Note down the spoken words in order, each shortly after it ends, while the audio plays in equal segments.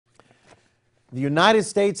The United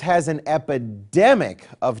States has an epidemic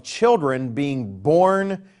of children being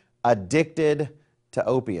born addicted to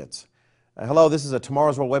opiates. Hello, this is a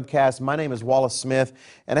Tomorrow's World webcast. My name is Wallace Smith,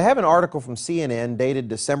 and I have an article from CNN dated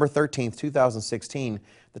December 13th, 2016.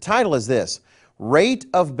 The title is this: Rate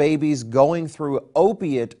of Babies Going Through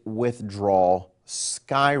Opiate Withdrawal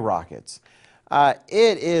Skyrockets.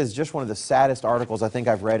 It is just one of the saddest articles I think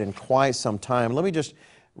I've read in quite some time. Let me just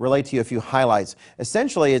relate to you a few highlights.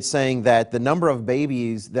 Essentially, it's saying that the number of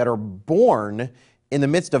babies that are born in the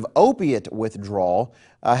midst of opiate withdrawal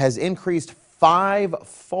has increased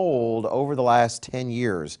five-fold over the last 10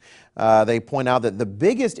 years. They point out that the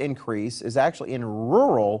biggest increase is actually in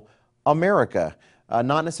rural America,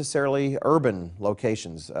 not necessarily urban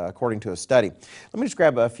locations, according to a study. Let me just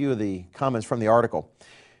grab a few of the comments from the article.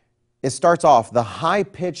 It starts off, the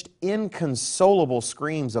high-pitched, inconsolable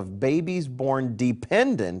screams of babies born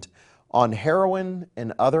dependent on heroin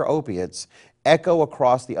and other opiates echo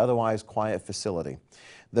across the otherwise quiet facility.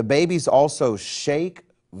 The babies also shake,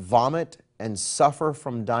 vomit, and suffer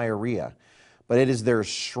from diarrhea, but it is their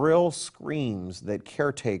shrill screams that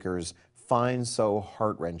caretakers find so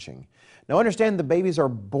heart-wrenching. Now understand, the babies are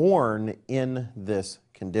born in this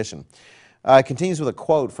condition. It continues with a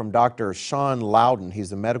quote from Dr. Sean Loudon. He's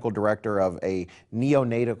the medical director of a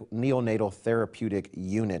neonatal therapeutic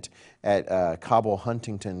unit at Cabo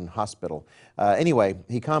Huntington Hospital. Anyway,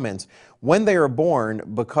 he comments, when they are born,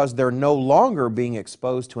 because they're no longer being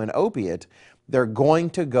exposed to an opiate, they're going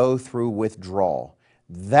to go through withdrawal.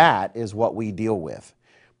 That is what we deal with.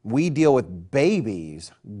 We deal with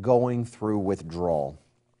babies going through withdrawal.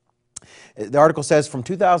 The article says from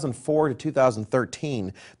 2004 to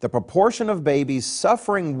 2013, the proportion of babies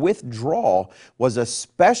suffering withdrawal was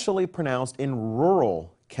especially pronounced in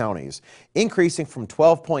rural counties, increasing from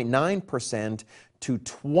 12.9% to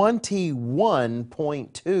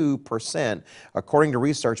 21.2%, according to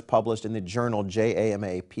research published in the journal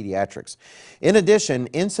JAMA Pediatrics. In addition,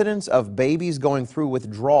 incidence of babies going through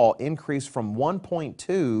withdrawal increased from 1.2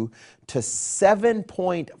 to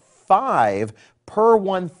 7.5 per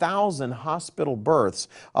 1,000 hospital births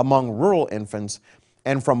among rural infants,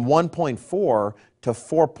 and from 1.4 to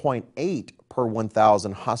 4.8 per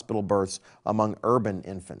 1,000 hospital births among urban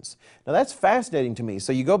infants. Now that's fascinating to me.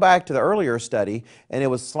 So you go back to the earlier study, and it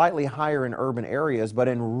was slightly higher in urban areas, but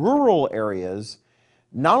in rural areas,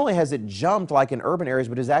 not only has it jumped like in urban areas,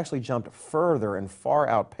 but it has actually jumped further and far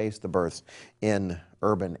outpaced the births in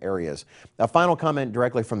urban areas. Now, final comment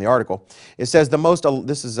directly from the article. It says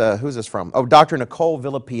this is, who's this from? Oh, Dr. Nicole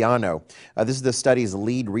Villapiano. This is the study's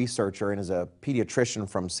lead researcher and is a pediatrician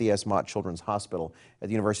from C.S. Mott Children's Hospital at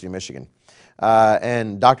the University of Michigan.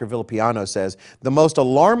 And Dr. Villapiano says, the most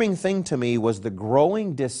alarming thing to me was the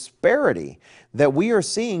growing disparity that we are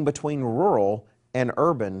seeing between rural and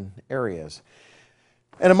urban areas.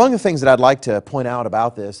 And among the things that I'd like to point out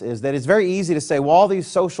about this is that it's very easy to say, well, all these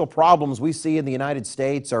social problems we see in the United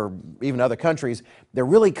States or even other countries, they're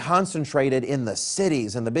really concentrated in the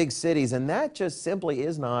cities and the big cities, and that just simply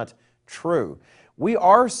is not true. We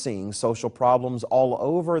are seeing social problems all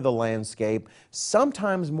over the landscape,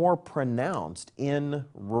 sometimes more pronounced in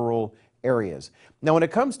rural areas. Now, when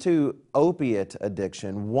it comes to opiate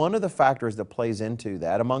addiction, one of the factors that plays into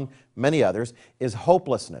that, among many others, is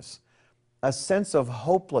hopelessness. A sense of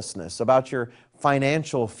hopelessness about your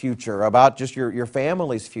financial future, about just your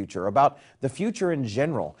family's future, about the future in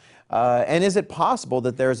general. And is it possible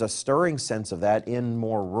that there's a stirring sense of that in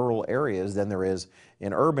more rural areas than there is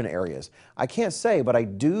in urban areas? I can't say, but I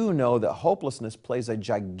do know that hopelessness plays a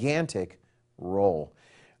gigantic role.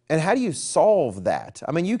 And how do you solve that?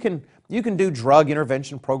 I mean, you can do drug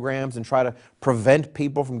intervention programs and try to prevent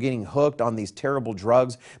people from getting hooked on these terrible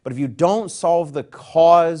drugs, but if you don't solve the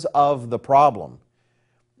cause of the problem,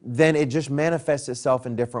 then it just manifests itself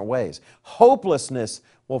in different ways. Hopelessness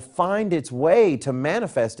will find its way to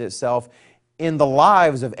manifest itself in the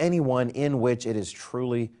lives of anyone in which it has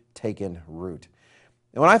truly taken root.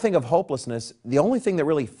 And when I think of hopelessness, the only thing that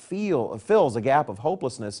really fills a gap of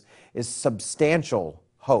hopelessness is substantial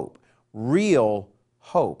hope, real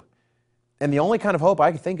hope. And the only kind of hope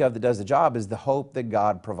I can think of that does the job is the hope that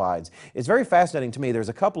God provides. It's very fascinating to me. There's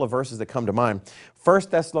a couple of verses that come to mind. 1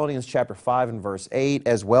 Thessalonians chapter 5 and verse 8,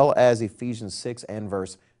 as well as Ephesians 6 and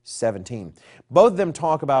verse 17. Both of them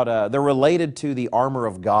talk about, they're related to the armor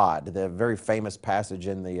of God, the very famous passage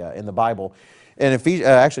in the Bible. And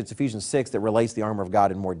actually it's Ephesians 6 that relates the armor of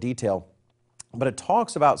God in more detail. But it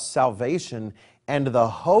talks about salvation and the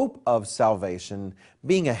hope of salvation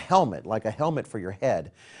being a helmet, like a helmet for your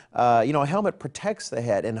head. A helmet protects the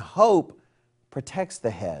head, and hope protects the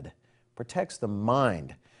head, protects the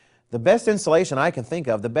mind. The best insulation I can think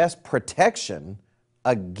of, the best protection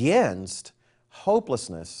against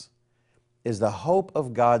hopelessness is the hope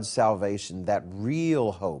of God's salvation, that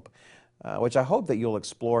real hope, which I hope that you'll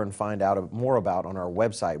explore and find out more about on our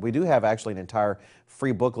website. We do have actually an entire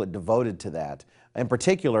free booklet devoted to that. In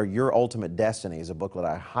particular, Your Ultimate Destiny is a booklet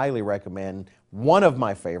I highly recommend, one of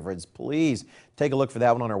my favorites. Please take a look for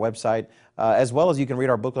that one on our website, as well as you can read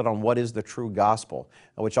our booklet on what is the true gospel,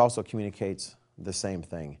 which also communicates the same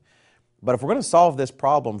thing. But if we're going to solve this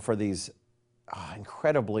problem for these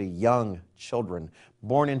incredibly young children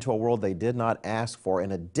born into a world they did not ask for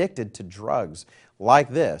and addicted to drugs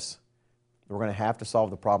like this, we're going to have to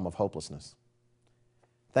solve the problem of hopelessness.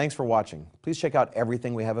 Thanks for watching. Please check out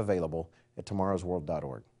everything we have available at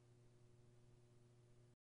tomorrowsworld.org.